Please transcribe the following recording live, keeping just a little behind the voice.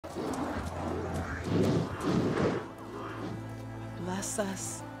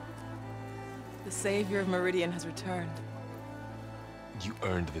Sus. The savior of Meridian has returned. You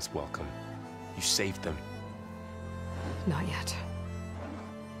earned this welcome. You saved them. Not yet.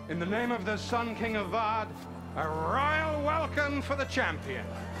 In the name of the Sun King of Vard, a royal welcome for the champion.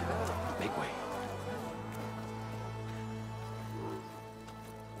 Make way.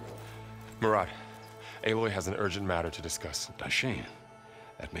 Murad, Aloy has an urgent matter to discuss. Dashane,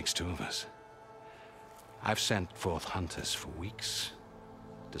 that makes two of us. I've sent forth hunters for weeks,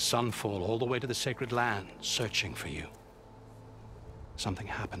 to Sunfall all the way to the Sacred Land, searching for you. Something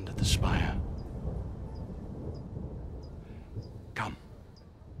happened at the Spire. Come.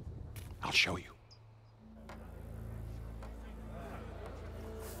 I'll show you.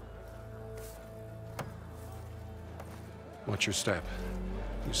 Watch your step.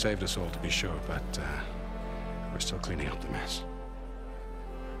 You saved us all, to be sure, but we're still cleaning up the mess.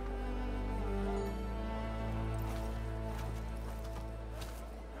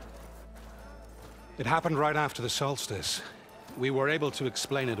 It happened right after the solstice. We were able to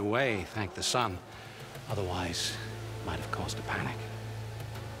explain it away, thank the sun. Otherwise, it might have caused a panic.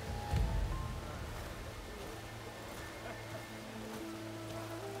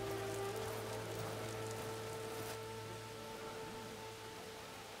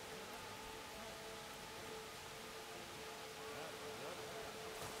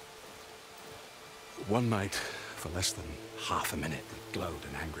 One night, for less than half a minute, it glowed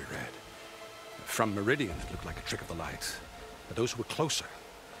an angry red. From Meridian, it looked like a trick of the light. But those who were closer,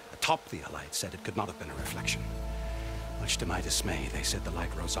 atop the Allied, said it could not have been a reflection. Much to my dismay, they said the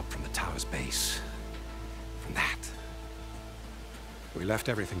light rose up from the tower's base. From that. We left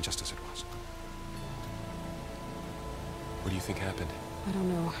everything just as it was. What do you think happened? I don't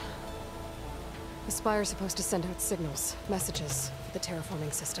know. The Spire's supposed to send out signals, messages, for the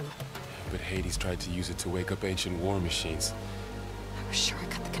terraforming system. But Hades tried to use it to wake up ancient war machines. I was sure I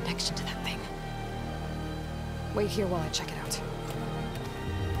got the connection to that thing. Wait here while I check it out.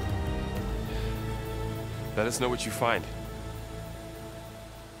 Let us know what you find.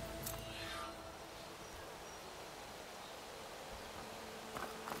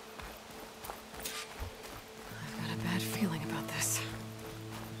 I've got a bad feeling about this.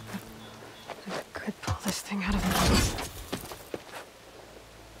 I could pull this thing out of my...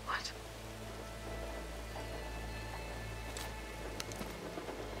 What?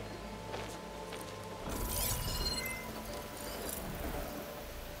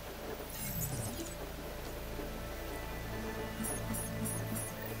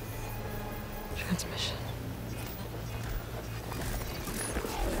 Transmission.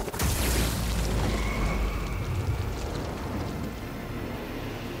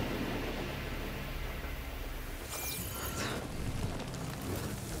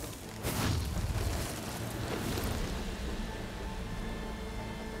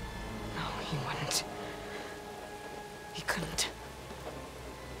 No, he wouldn't. He couldn't.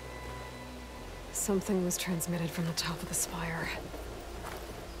 Something was transmitted from the top of the spire.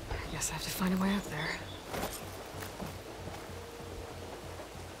 I guess I have to find a way up there.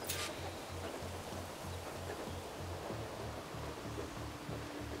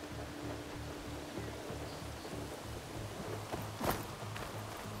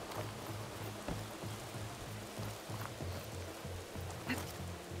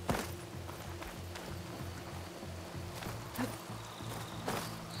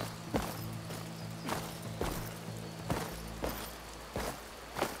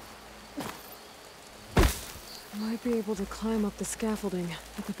 Might be able to climb up the scaffolding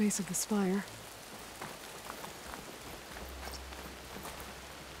at the base of the spire.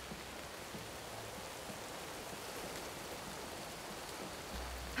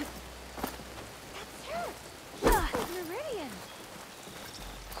 Meridian!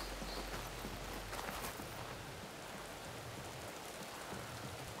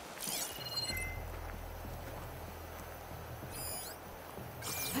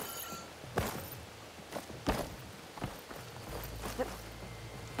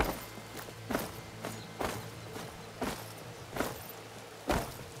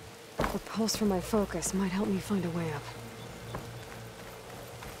 The pulse from my focus might help me find a way up.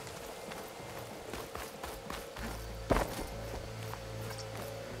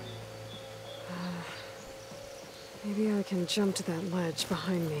 Maybe I can jump to that ledge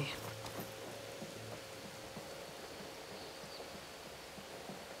behind me.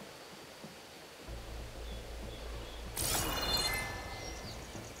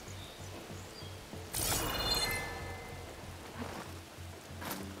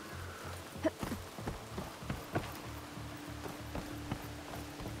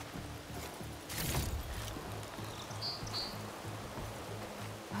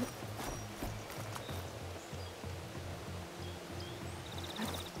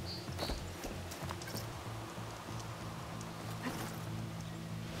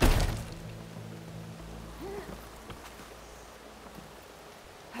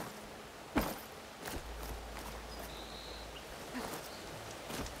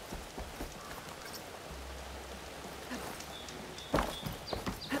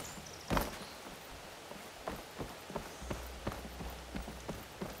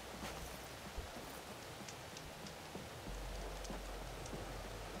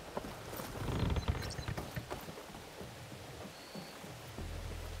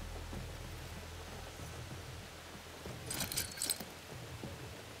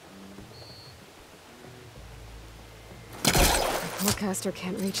 Telecaster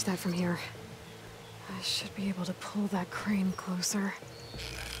can't reach that from here. I should be able to pull that crane closer.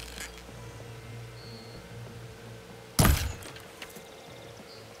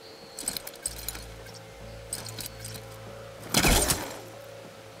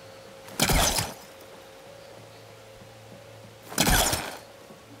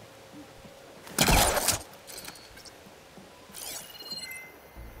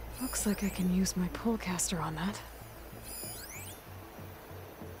 Looks like I can use my pullcaster on that.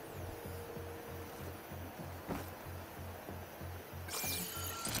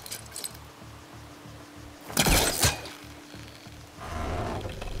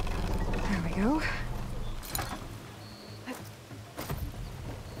 There we go.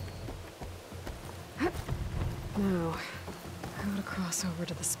 Now, how to cross over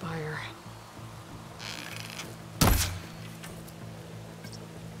to the spire.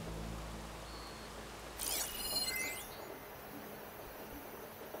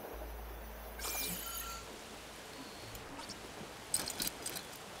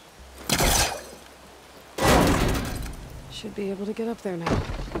 Should be able to get up there now.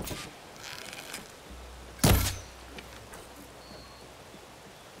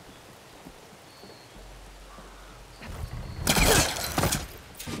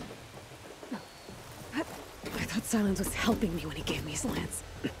 I thought Silence was helping me when he gave me his lance.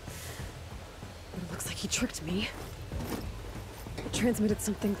 But it looks like he tricked me. It transmitted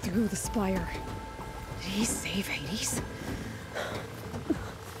something through the spire. Did he save Hades?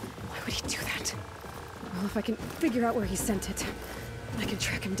 Why would he do that? Well, if I can figure out where he sent it, I can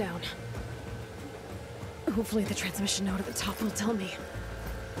track him down. Hopefully the transmission node at the top will tell me.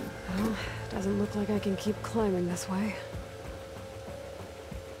 Well, doesn't look like I can keep climbing this way.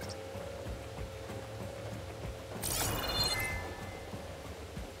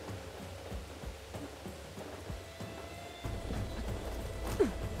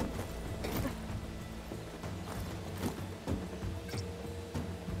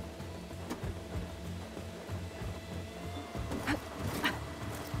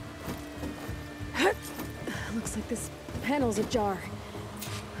 Looks like this panel's ajar.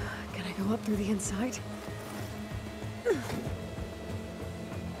 Can I go up through the inside?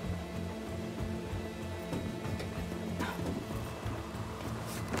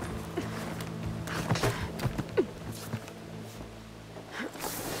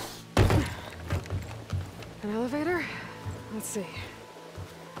 An elevator? Let's see.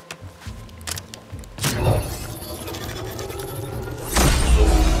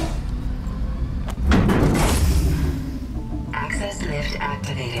 Access lift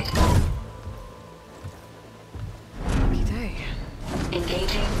activated. Lucky day.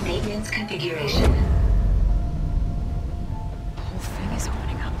 Engaging maintenance configuration. The whole thing is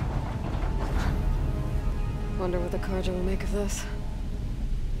opening up. Wonder what the Carja will make of this.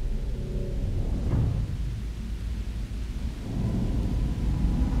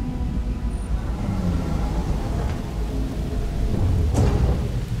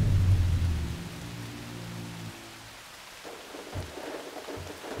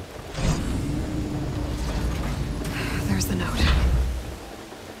 There's the note.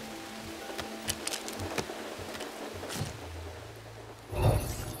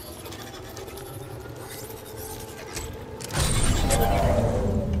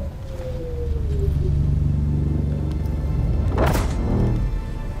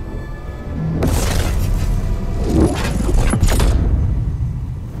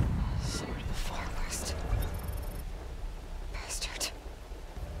 Sword of the Far West. Bastard.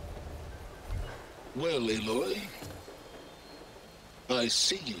 Well, Aloy, I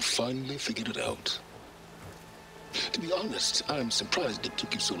see you finally figured it out. To be honest, I'm surprised it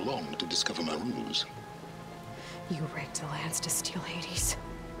took you so long to discover my ruse. You rigged the lance to steal Hades.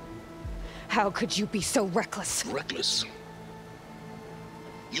 How could you be so reckless? Reckless.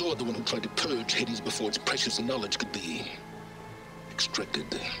 You're the one who tried to purge Hades before its precious knowledge could be extracted.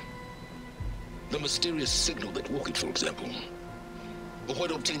 The mysterious signal that woke it, for example. Or why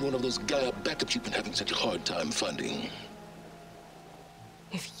to obtain one of those Gaia backups you've been having such a hard time finding.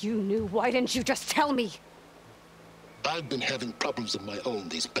 If you knew, why didn't you just tell me? I've been having problems of my own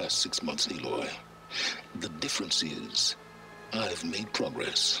these past 6 months, Aloy. The difference is, I've made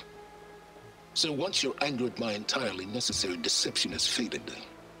progress. So once your anger at my entirely necessary deception has faded,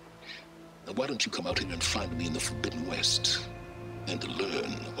 now why don't you come out here and find me in the Forbidden West, and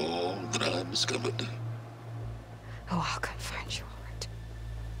learn all that I've discovered? Oh, I'll come find you, all right.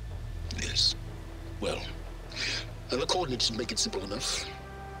 Yes. Well, the coordinates should make it simple enough.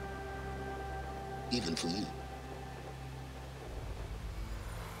 Even for you.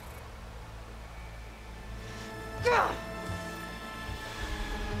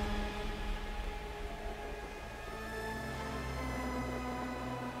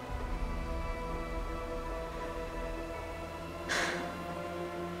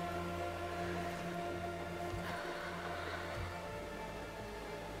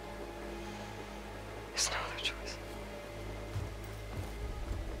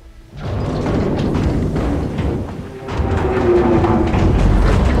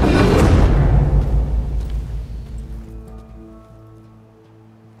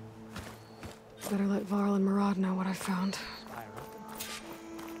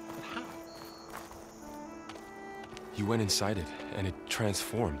 You went inside it, and it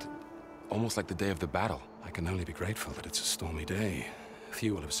transformed. Almost like the day of the battle. I can only be grateful that it's a stormy day.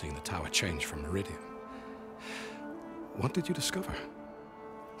 Few will have seen the tower change from Meridian. What did you discover?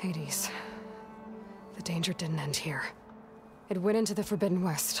 Hades. The danger didn't end here. It went into the Forbidden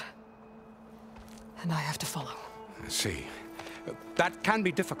West. And I have to follow. I see. That can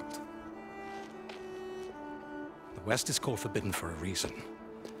be difficult. The West is called Forbidden for a reason.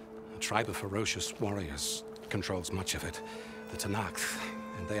 A tribe of ferocious warriors controls much of it, the Tenakth,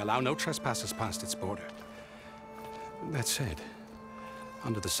 and they allow no trespassers past its border. That said,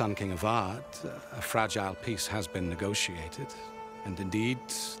 under the Sun King Avad, a fragile peace has been negotiated, and indeed,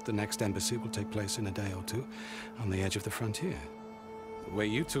 the next embassy will take place in a day or two on the edge of the frontier. Were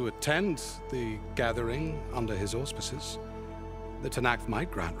you to attend the gathering under his auspices, the Tenakth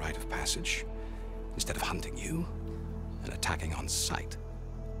might grant right of passage, instead of hunting you and attacking on sight.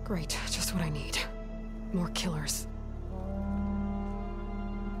 Great, just what I need. More killers.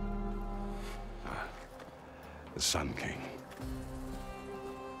 The Sun King.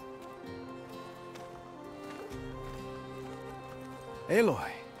 Aloy,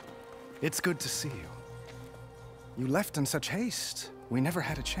 it's good to see you. You left in such haste. We never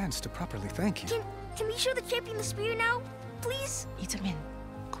had a chance to properly thank you. Can we show the champion the spear now? Please? Itamin,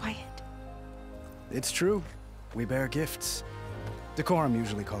 quiet. It's true. We bear gifts. Decorum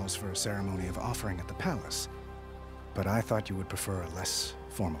usually calls for a ceremony of offering at the palace, but I thought you would prefer a less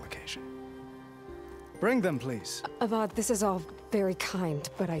formal occasion. Bring them, please. Avad, this is all very kind,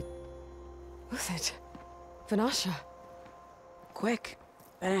 but Who's it? Vanasha. Quick.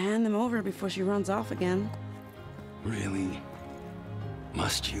 Better hand them over before she runs off again. Really?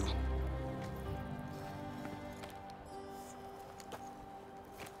 Must you?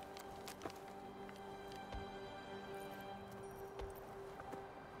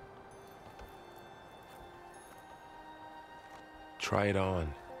 Try it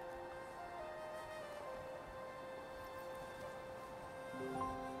on.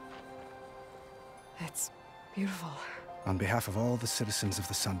 It's beautiful. On behalf of all the citizens of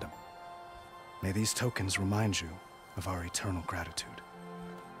the Sundom, may these tokens remind you of our eternal gratitude.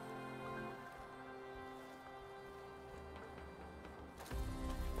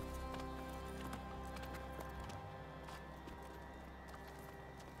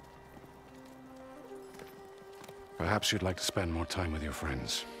 Perhaps you'd like to spend more time with your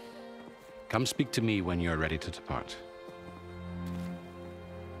friends. Come speak to me when you're ready to depart.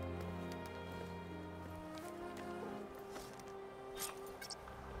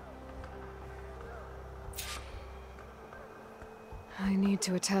 I need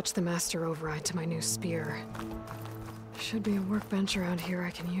to attach the Master Override to my new spear. Should be a workbench around here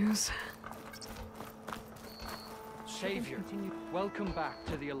I can use. Savior, welcome back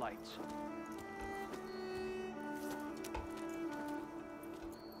to the Elites.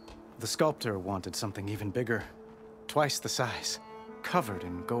 The sculptor wanted something even bigger, twice the size, covered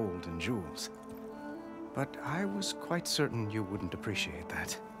in gold and jewels. But I was quite certain you wouldn't appreciate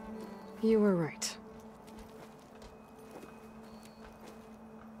that. You were right.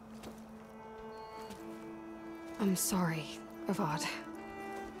 I'm sorry, Avad.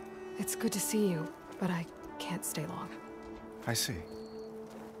 It's good to see you, but I can't stay long. I see.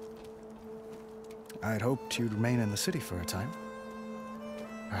 I'd hoped you'd remain in the city for a time.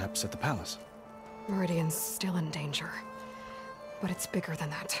 Perhaps at the palace. Meridian's still in danger, but it's bigger than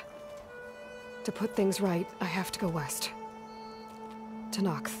that. To put things right, I have to go west.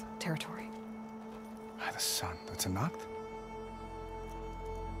 Tenakth territory. By the sun, the Tenakth?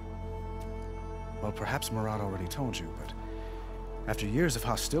 Well, perhaps Murad already told you, but after years of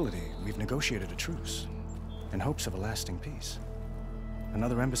hostility, we've negotiated a truce, in hopes of a lasting peace.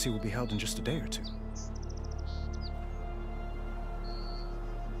 Another embassy will be held in just a day or two.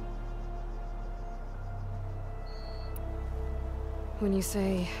 When you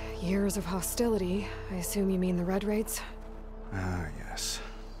say years of hostility, I assume you mean the Red Raids? Ah, yes.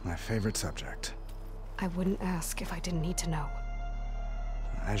 My favorite subject. I wouldn't ask if I didn't need to know.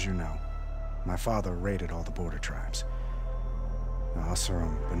 As you know, my father raided all the border tribes. The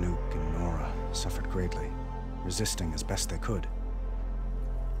Asurum, Banuk, and Nora suffered greatly, resisting as best they could.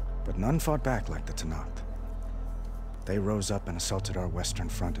 But none fought back like the Tenakth. They rose up and assaulted our western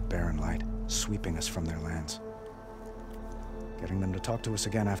front at Barren Light, sweeping us from their lands. Getting them to talk to us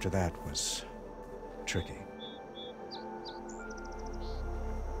again after that was tricky.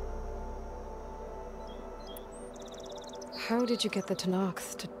 How did you get the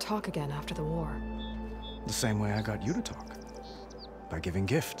Tenakth to talk again after the war? The same way I got you to talk. By giving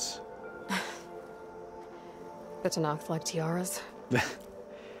gifts. The Tenakth like tiaras?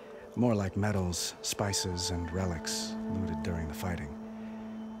 More like metals, spices, and relics looted during the fighting.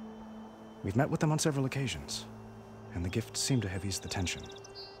 We've met with them on several occasions, and the gifts seem to have eased the tension.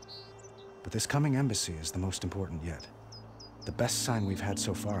 But this coming embassy is the most important yet. The best sign we've had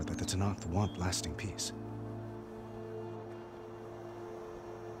so far that the Tenakth want lasting peace.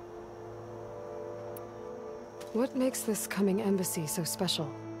 What makes this coming embassy so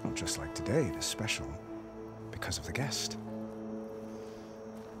special? Well, just like today, it is special because of the guest.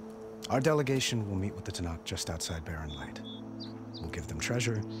 Our delegation will meet with the Tenakth just outside Barren Light. We'll give them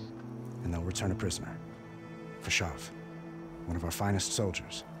treasure, and they'll return a prisoner. Fashav, one of our finest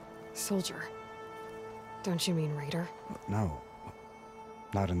soldiers. Soldier? Don't you mean raider? No,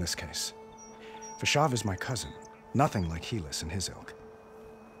 not in this case. Fashav is my cousin, nothing like Helis and his ilk.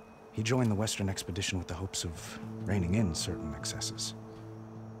 He joined the Western expedition with the hopes of reining in certain excesses.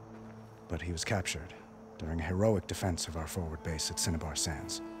 But he was captured during a heroic defense of our forward base at Cinnabar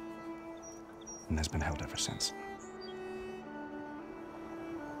Sands, and has been held ever since.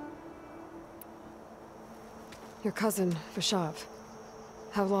 Your cousin, Fashav.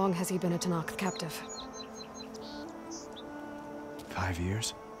 How long has he been a Tenakth captive? 5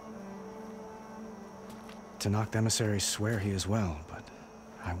 years. Tenakth emissaries swear he is well, but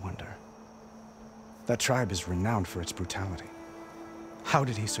I wonder. That tribe is renowned for its brutality. How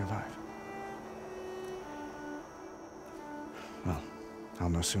did he survive? Well, I'll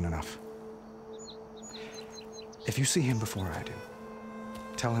know soon enough. If you see him before I do,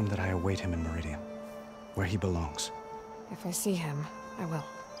 tell him that I await him in Meridian, where he belongs. If I see him, I will.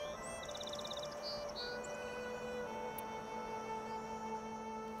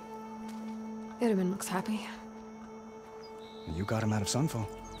 Itamen looks happy. You got him out of Sunfall.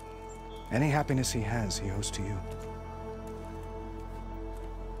 Any happiness he has, he owes to you.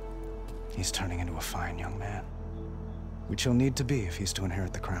 He's turning into a fine young man, which he'll need to be if he's to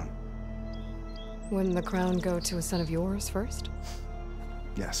inherit the crown. Wouldn't the crown go to a son of yours first?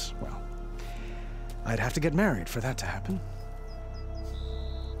 Yes, well, I'd have to get married for that to happen.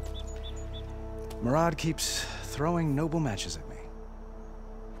 Murad keeps throwing noble matches at me,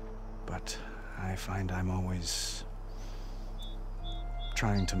 but I find I'm always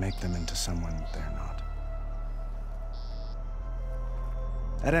trying to make them into someone they're not.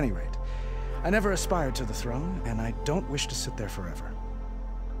 At any rate, I never aspired to the throne, and I don't wish to sit there forever.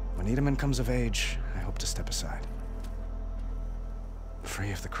 When Itamen comes of age, I hope to step aside.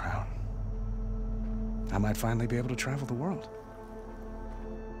 Free of the crown. I might finally be able to travel the world.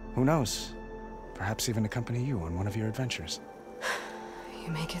 Who knows? Perhaps even accompany you on one of your adventures.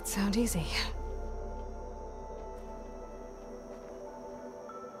 You make it sound easy.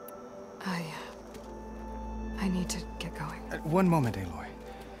 I need to get going. One moment, Aloy.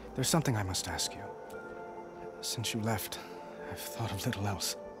 There's something I must ask you. Since you left, I've thought of little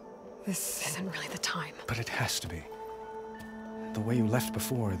else. This isn't really the time. But it has to be. The way you left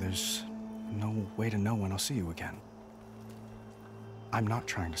before, there's no way to know when I'll see you again. I'm not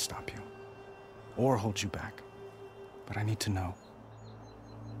trying to stop you, or hold you back, but I need to know.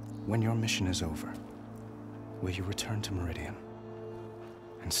 When your mission is over, will you return to Meridian?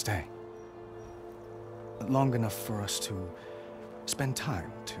 And stay? Long enough for us to spend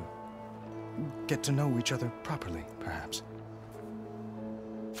time, to get to know each other properly, perhaps.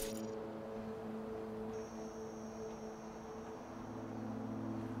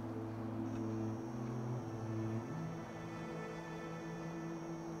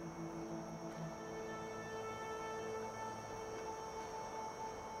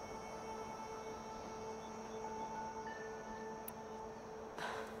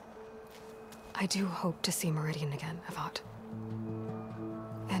 I do hope to see Meridian again, Avad.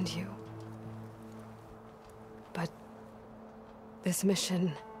 And you. But this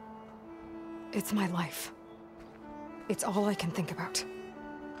mission, it's my life. It's all I can think about.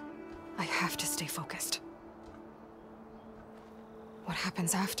 I have to stay focused. What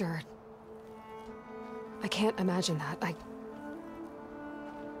happens after? I can't imagine that.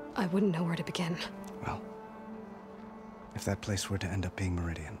 I wouldn't know where to begin. Well, if that place were to end up being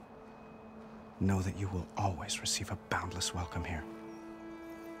Meridian, know that you will always receive a boundless welcome here.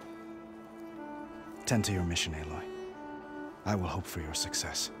 Tend to your mission, Aloy. I will hope for your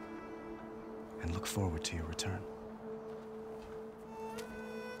success, and look forward to your return.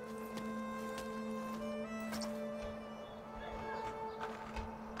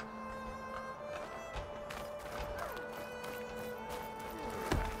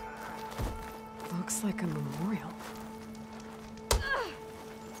 Looks like a memorial.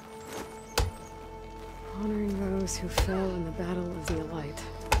 Honoring those who fell in the Battle of the Elite.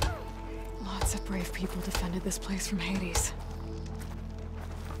 Lots of brave people defended this place from Hades.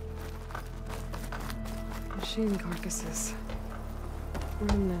 Machine carcasses.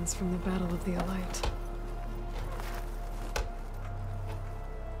 Remnants from the Battle of the Elite.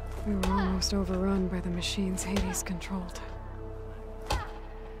 We were almost overrun by the machines Hades controlled.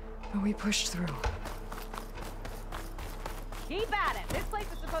 But we pushed through. Keep at it! This place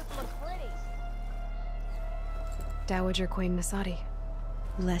is supposed to look pretty! Dowager Queen Nasadi.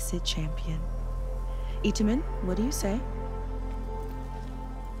 Blessed champion. Itamen, what do you say?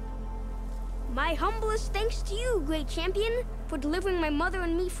 My humblest thanks to you, great champion, for delivering my mother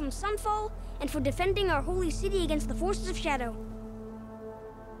and me from Sunfall, and for defending our holy city against the forces of Shadow.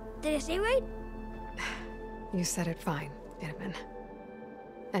 Did I say right? You said it fine, Itamen.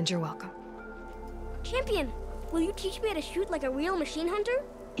 And you're welcome. Champion, will you teach me how to shoot like a real machine hunter?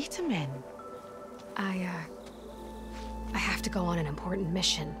 Itamen. I have to go on an important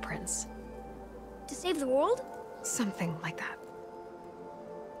mission, Prince. To save the world? Something like that.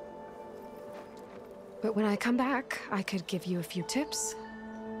 But when I come back, I could give you a few tips.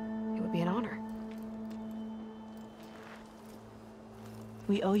 It would be an honor.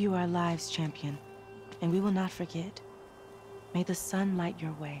 We owe you our lives, champion, and we will not forget. May the sun light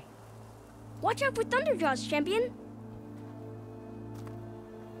your way. Watch out for Thunderjaws, champion!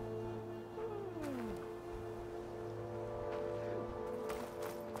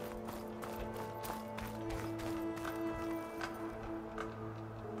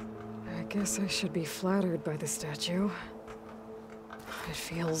 I guess I should be flattered by the statue. It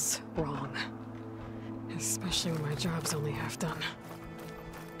feels wrong. Especially when my job's only half done.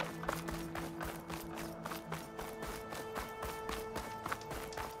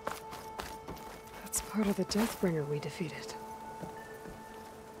 That's part of the Deathbringer we defeated.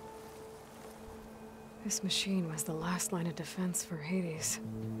 This machine was the last line of defense for Hades.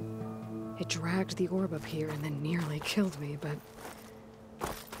 It dragged the orb up here and then nearly killed me, but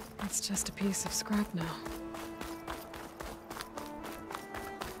it's just a piece of scrap now.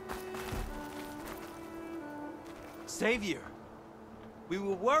 Savior! We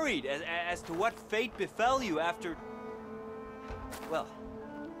were worried as to what fate befell you after... Well,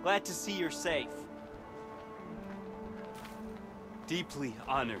 glad to see you're safe. Deeply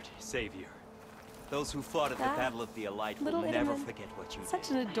honored, Savior. Those who fought at the Battle of the Elite will never forget what you did. Such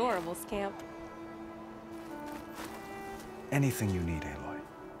an adorable scamp. Anything you need, Aloy.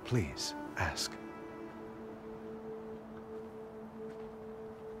 Please, ask.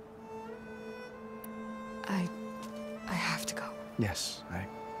 I have to go. Yes,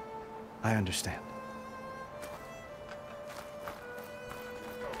 I understand.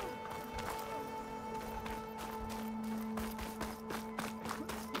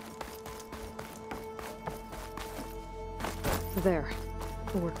 There,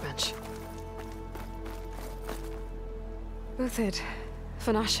 the workbench. Uthid,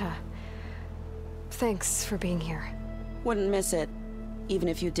 Vanasha, thanks for being here. Wouldn't miss it, even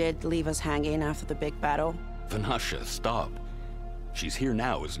if you did leave us hanging after the big battle. Vanasha, stop. She's here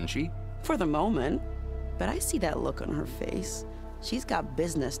now, isn't she? For the moment. But I see that look on her face. She's got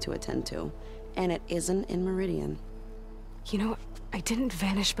business to attend to, and it isn't in Meridian. You know, I didn't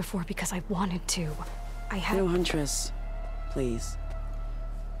vanish before because I wanted to. I had... No, Huntress. Please.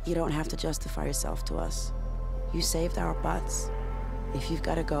 You don't have to justify yourself to us. You saved our butts. If you've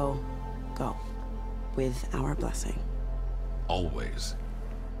got to go, go. With our blessing. Always.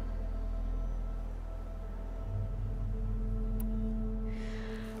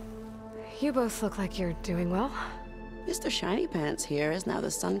 You both look like you're doing well. Mr. Shiny Pants here is now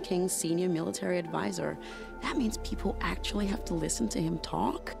the Sun King's senior military advisor. That means people actually have to listen to him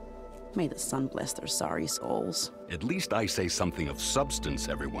talk? May the sun bless their sorry souls. At least I say something of substance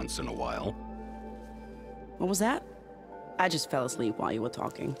every once in a while. What was that? I just fell asleep while you were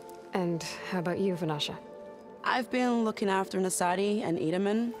talking. And how about you, Vanasha? I've been looking after Nasadi and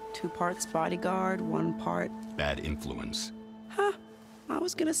Itamen. 2 parts bodyguard, 1 part... Bad influence. Huh. I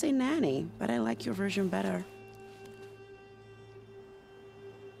was gonna say nanny, but I like your version better.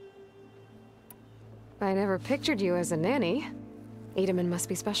 I never pictured you as a nanny. Itamen must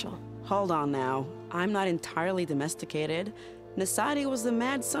be special. Hold on now. I'm not entirely domesticated. Nasadi was the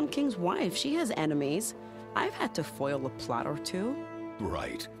Mad Sun King's wife. She has enemies. I've had to foil a plot or 2.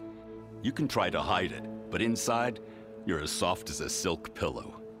 Right. You can try to hide it, but inside, you're as soft as a silk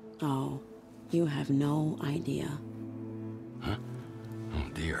pillow. Oh, you have no idea. Huh? Oh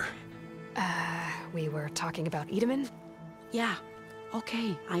dear. We were talking about Itamen? Yeah.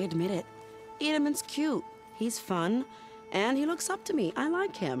 Okay, I admit it. Itamen's cute. He's fun. And he looks up to me. I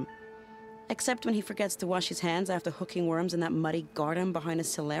like him. Except when he forgets to wash his hands after hooking worms in that muddy garden behind a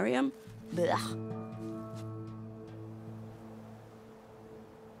solarium. Blech.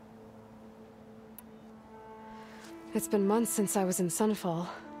 It's been months since I was in Sunfall.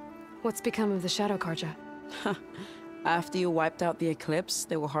 What's become of the Shadow Carja? After you wiped out the Eclipse,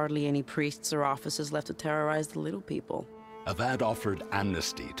 there were hardly any priests or officers left to terrorize the little people. Avad offered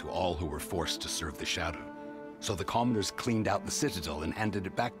amnesty to all who were forced to serve the Shadow, so the commoners cleaned out the Citadel and handed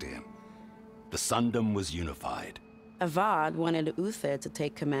it back to him. The Sundom was unified. Avad wanted Uther to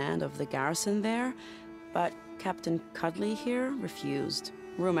take command of the garrison there, but Captain Cudley here refused.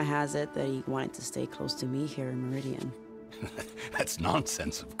 Rumor has it that he wanted to stay close to me here in Meridian. That's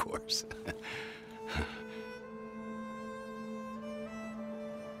nonsense, of course.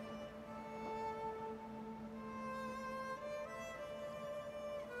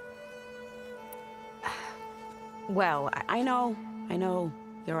 Well, I know.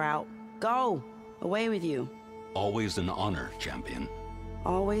 You're out. Go! Away with you. Always an honor, champion.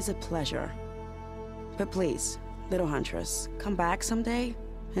 Always a pleasure. But please, little Huntress, come back someday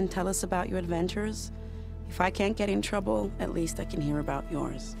and tell us about your adventures. If I can't get in trouble, at least I can hear about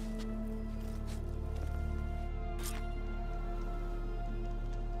yours.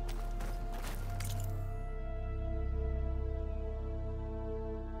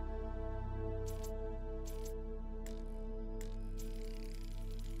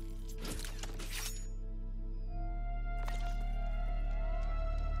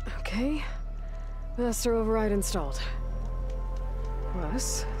 Okay. Master Override installed.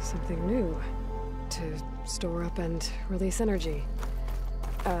 Plus, something new. To store up and release energy.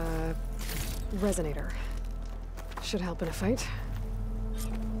 Resonator. Should help in a fight.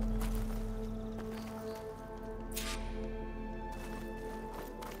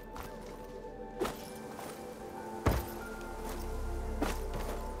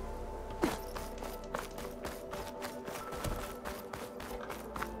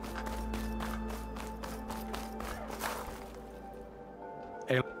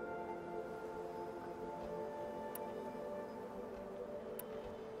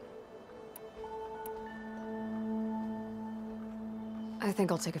 I think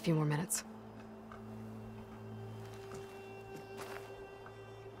I'll take a few more minutes.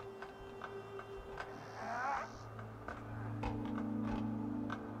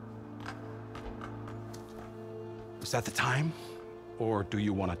 Is that the time? Or do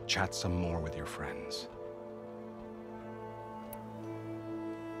you want to chat some more with your friends?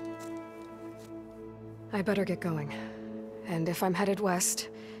 I better get going. And if I'm headed west,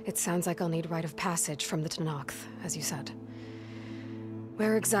 it sounds like I'll need rite of passage from the Tenakth, as you said.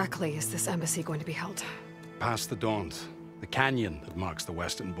 Where exactly is this embassy going to be held? Past the Daunt, the canyon that marks the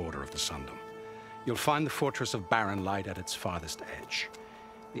western border of the Sundom. You'll find the fortress of Barren Light at its farthest edge.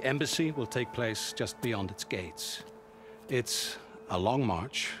 The embassy will take place just beyond its gates. It's a long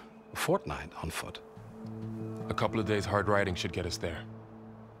march, a fortnight on foot. A couple of days hard riding should get us there.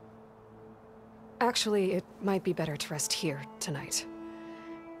 Actually, it might be better to rest here tonight.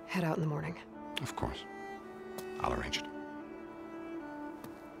 Head out in the morning. Of course. I'll arrange it.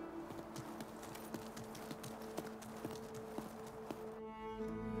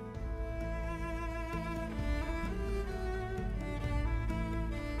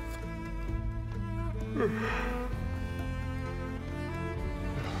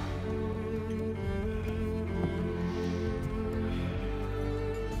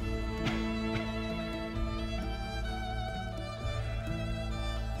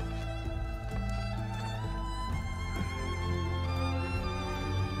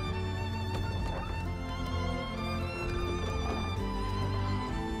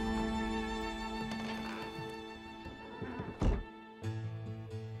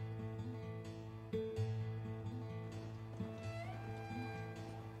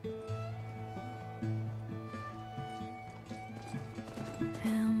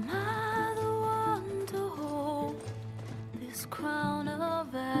 Am I the one to hold this crown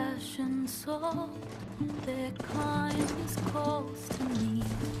of ash and salt? Their kindness calls to me.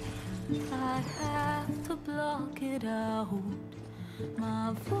 I have to block it out.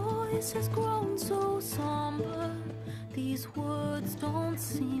 My voice has grown so somber. These words don't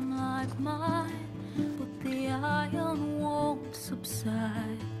seem like mine, but the iron won't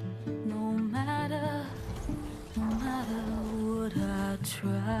subside. No matter what I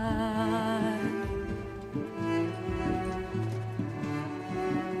try.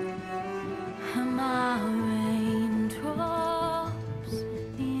 Am I raindrops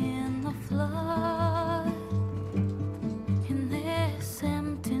in the flood? In this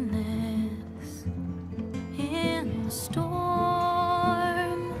emptiness, in the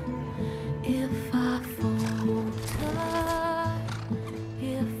storm. If I falter,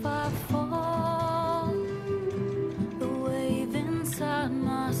 if I fall, the wave inside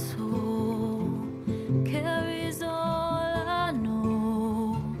my soul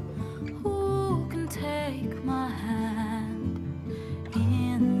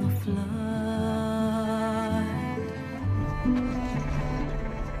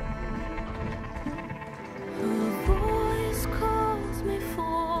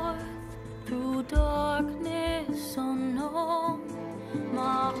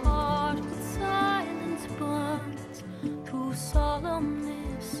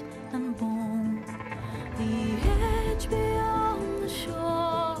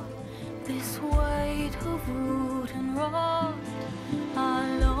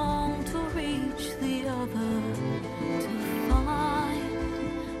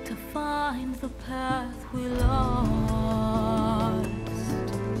the path we lost.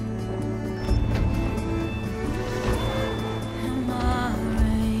 And my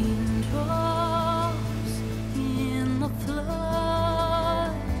raindrops in the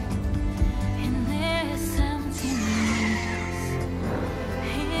flood, in this emptiness,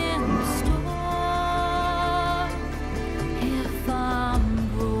 in the storm. If I'm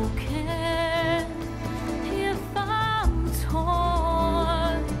broken, if I'm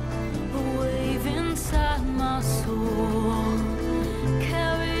torn, the wave inside my soul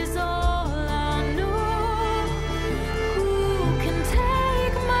carries all I know. Who can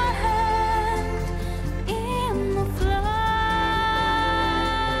take my hand in the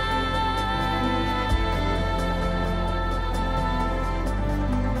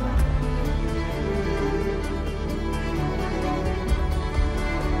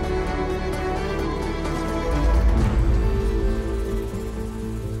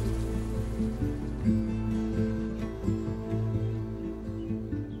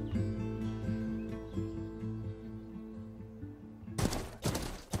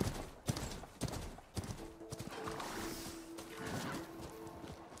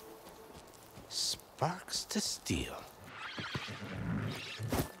Sparks to steel.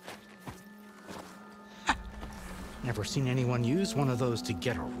 Ha! Never seen anyone use one of those to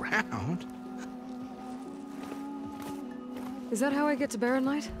get around. Is that how I get to Barren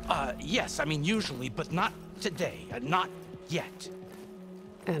Light? Yes, I mean usually, but not today. Not yet.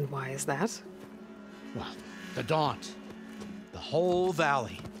 And why is that? Well, the Daunt. The whole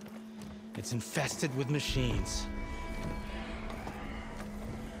valley. It's infested with machines.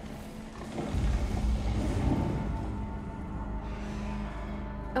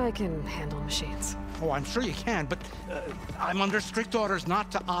 I can handle machines. Oh, I'm sure you can, but I'm under strict orders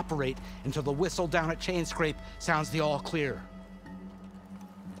not to operate until the whistle down at Chainscrape sounds the all clear.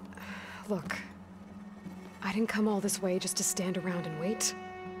 Look, I didn't come all this way just to stand around and wait.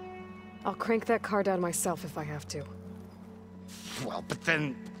 I'll crank that car down myself if I have to. Well, but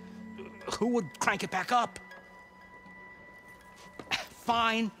then who would crank it back up?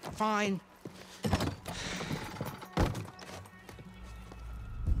 Fine, fine.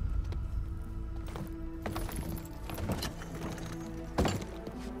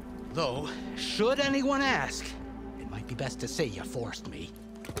 Though, should anyone ask, it might be best to say you forced me.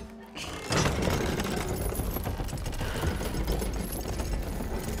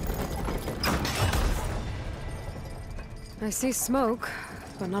 I see smoke,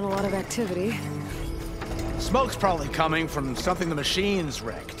 but not a lot of activity. Smoke's probably coming from something the machines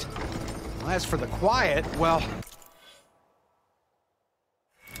wrecked. As for the quiet, well...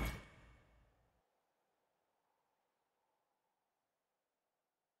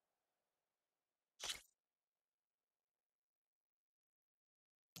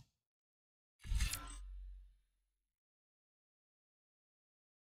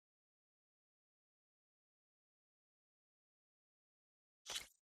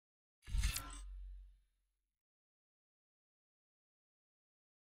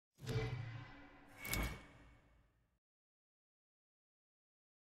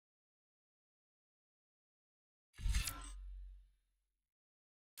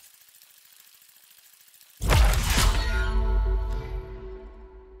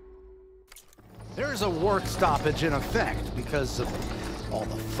 There's a work stoppage in effect because of all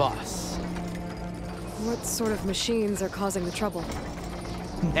the fuss. What sort of machines are causing the trouble?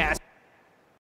 Nasty